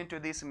listening to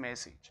this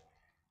message.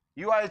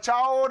 You are a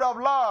child of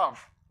love.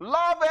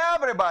 Love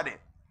everybody.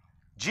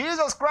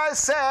 Jesus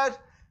Christ said,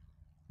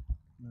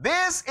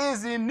 this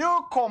is the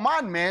new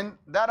commandment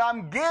that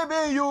I'm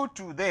giving you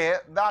today,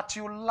 that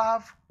you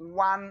love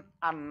one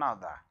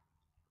another.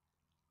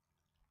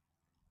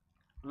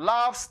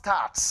 Love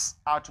starts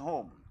at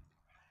home.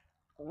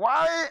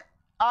 Why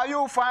are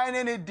you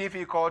finding it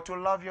difficult to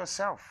love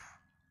yourself?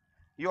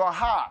 Your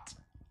heart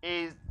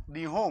is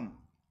the home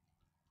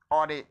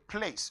or the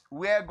place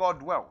where God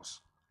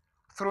dwells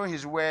through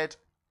His Word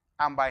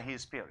and by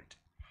His Spirit.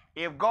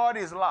 If God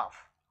is love,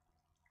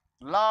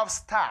 love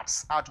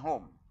starts at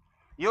home.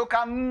 You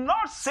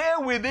cannot say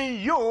within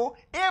you,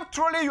 if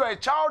truly you are a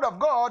child of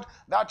God,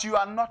 that you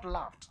are not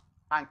loved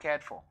and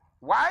cared for.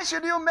 Why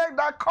should you make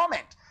that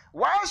comment?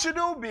 Why should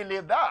you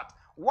believe that?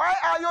 Why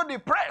are you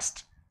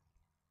depressed?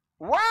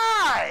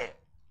 Why?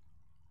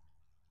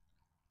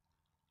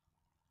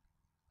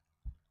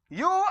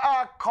 You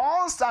are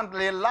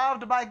constantly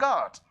loved by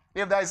God.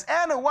 If there is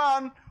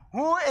anyone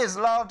who is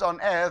loved on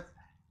earth,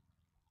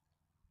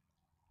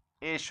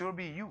 it should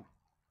be you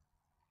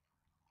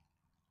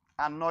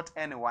and not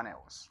anyone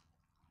else.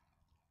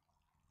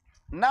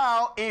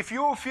 Now, if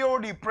you feel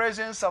the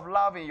presence of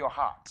love in your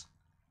heart,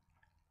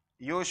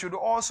 you should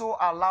also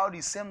allow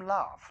the same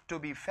love to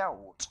be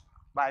felt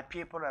by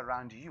people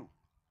around you.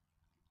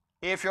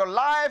 If your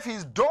life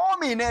is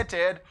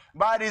dominated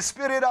by the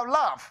spirit of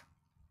love,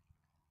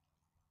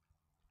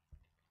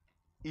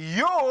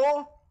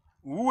 you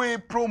will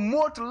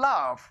promote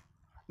love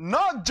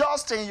not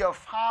just in your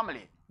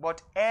family,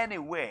 but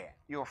anywhere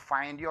you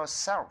find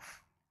yourself.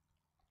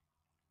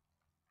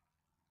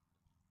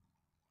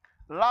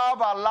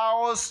 Love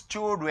allows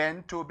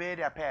children to obey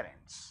their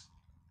parents.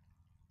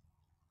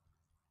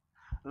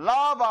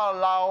 Love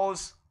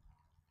allows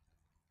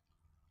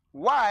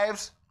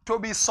wives to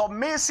be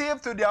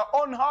submissive to their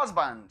own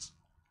husbands.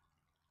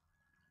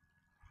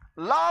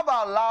 Love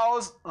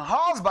allows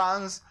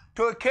husbands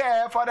to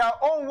care for their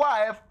own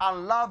wife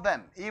and love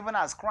them, even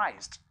as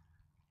Christ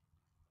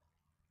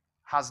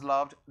has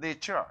loved the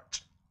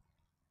church.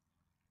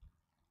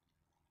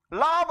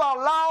 Love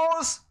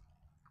allows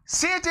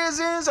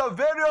citizens of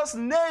various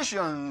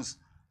nations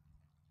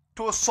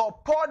to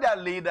support their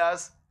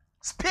leaders,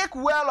 speak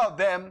well of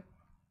them,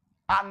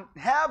 and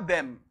help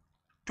them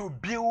to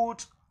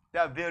build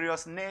their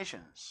various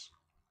nations.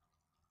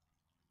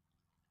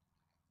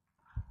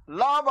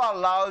 Love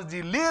allows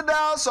the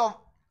leaders of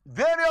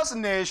various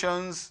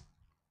nations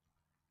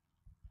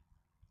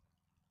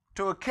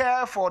to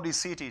care for the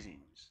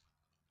citizens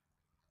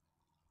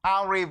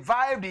and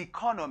revive the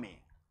economy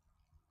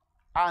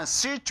and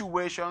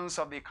situations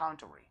of the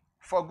country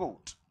for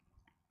good.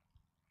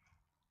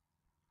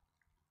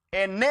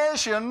 A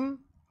nation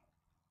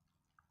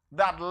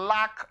that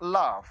lack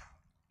love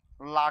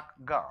lack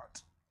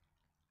God.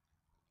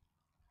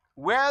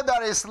 Where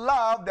there is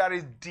love, there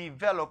is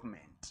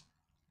development.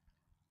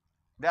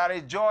 There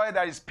is joy,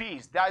 there is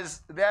peace.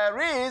 There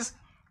is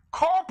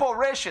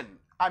cooperation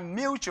and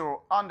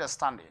mutual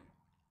understanding.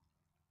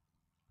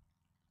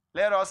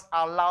 Let us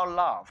allow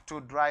love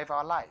to drive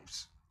our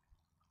lives.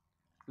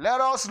 Let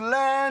us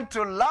learn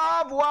to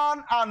love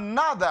one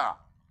another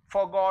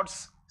for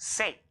God's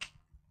sake.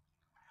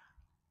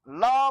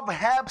 Love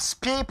helps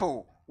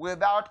people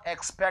without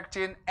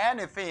expecting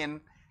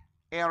anything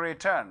in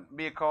return,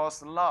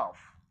 because love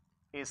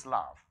is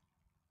love.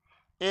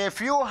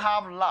 If you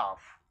have love,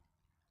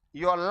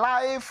 your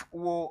life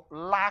will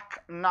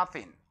lack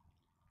nothing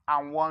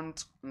and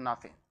want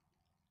nothing.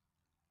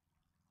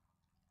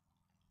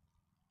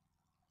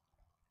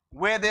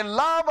 With the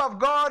love of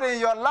God in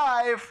your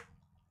life,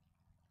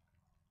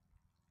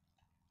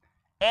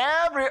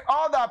 every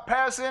other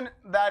person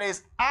that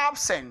is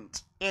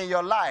absent in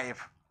your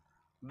life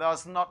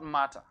does not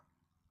matter.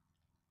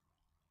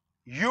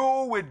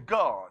 You with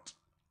God,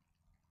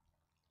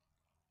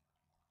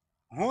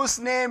 whose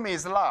name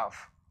is love,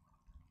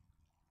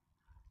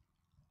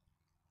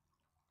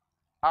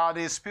 are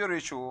the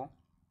spiritual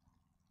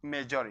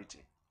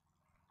majority.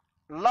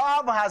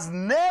 Love has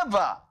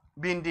never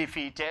been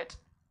defeated.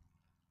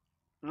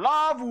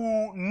 Love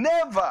will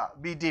never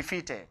be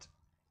defeated.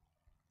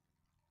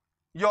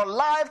 Your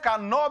life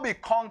cannot be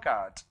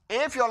conquered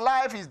if your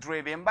life is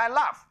driven by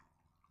love.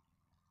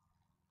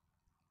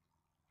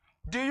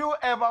 Do you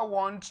ever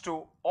want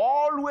to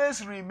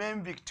always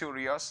remain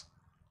victorious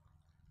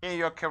in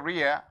your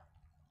career,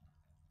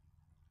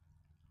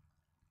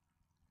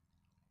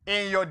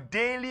 in your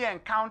daily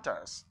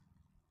encounters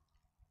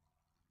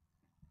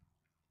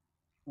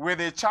with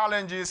the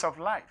challenges of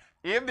life?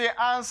 If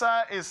the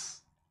answer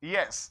is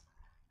yes,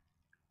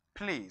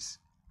 please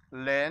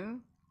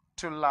learn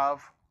to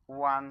love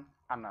one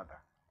another.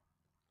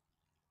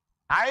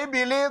 I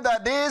believe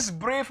that this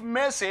brief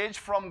message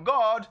from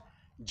God,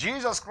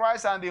 Jesus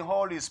Christ, and the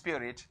Holy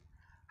Spirit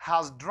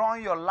has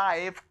drawn your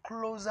life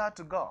closer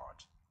to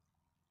God.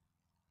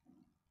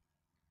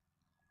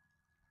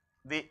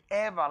 The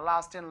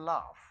everlasting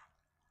love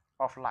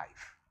of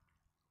life.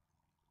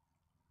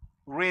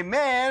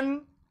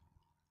 Remain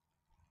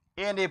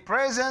in the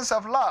presence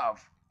of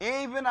love,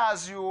 even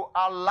as you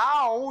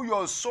allow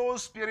your soul,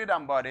 spirit,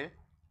 and body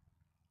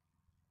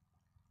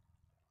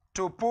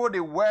to put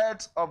the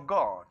words of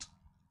God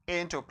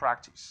into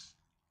practice.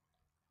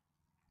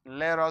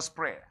 Let us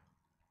pray.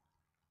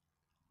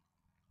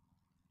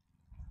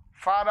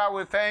 Father,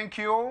 we thank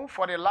you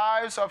for the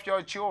lives of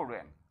your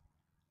children.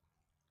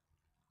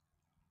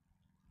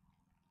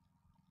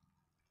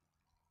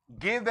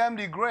 Give them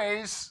the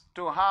grace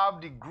to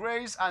have the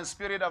grace and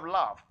spirit of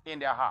love in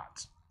their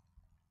hearts.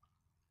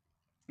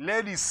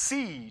 Let the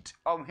seed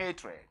of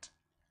hatred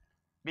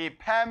be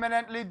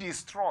permanently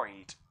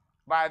destroyed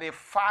by the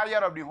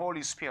fire of the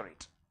Holy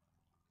Spirit.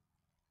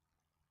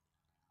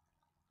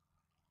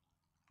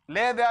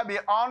 Let there be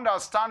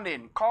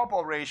understanding,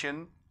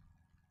 cooperation,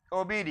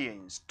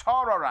 obedience,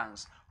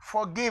 tolerance,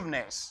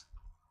 forgiveness.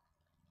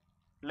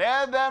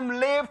 Let them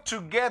live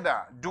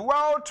together,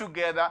 dwell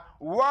together,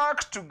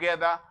 work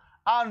together,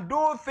 and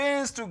do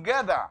things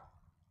together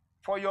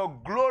for your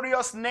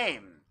glorious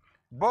name,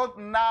 both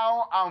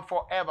now and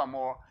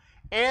forevermore.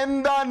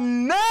 In the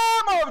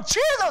name of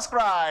Jesus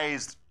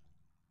Christ.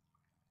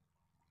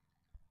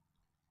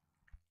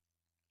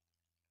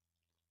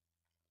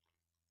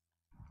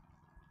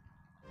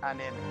 And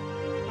amen.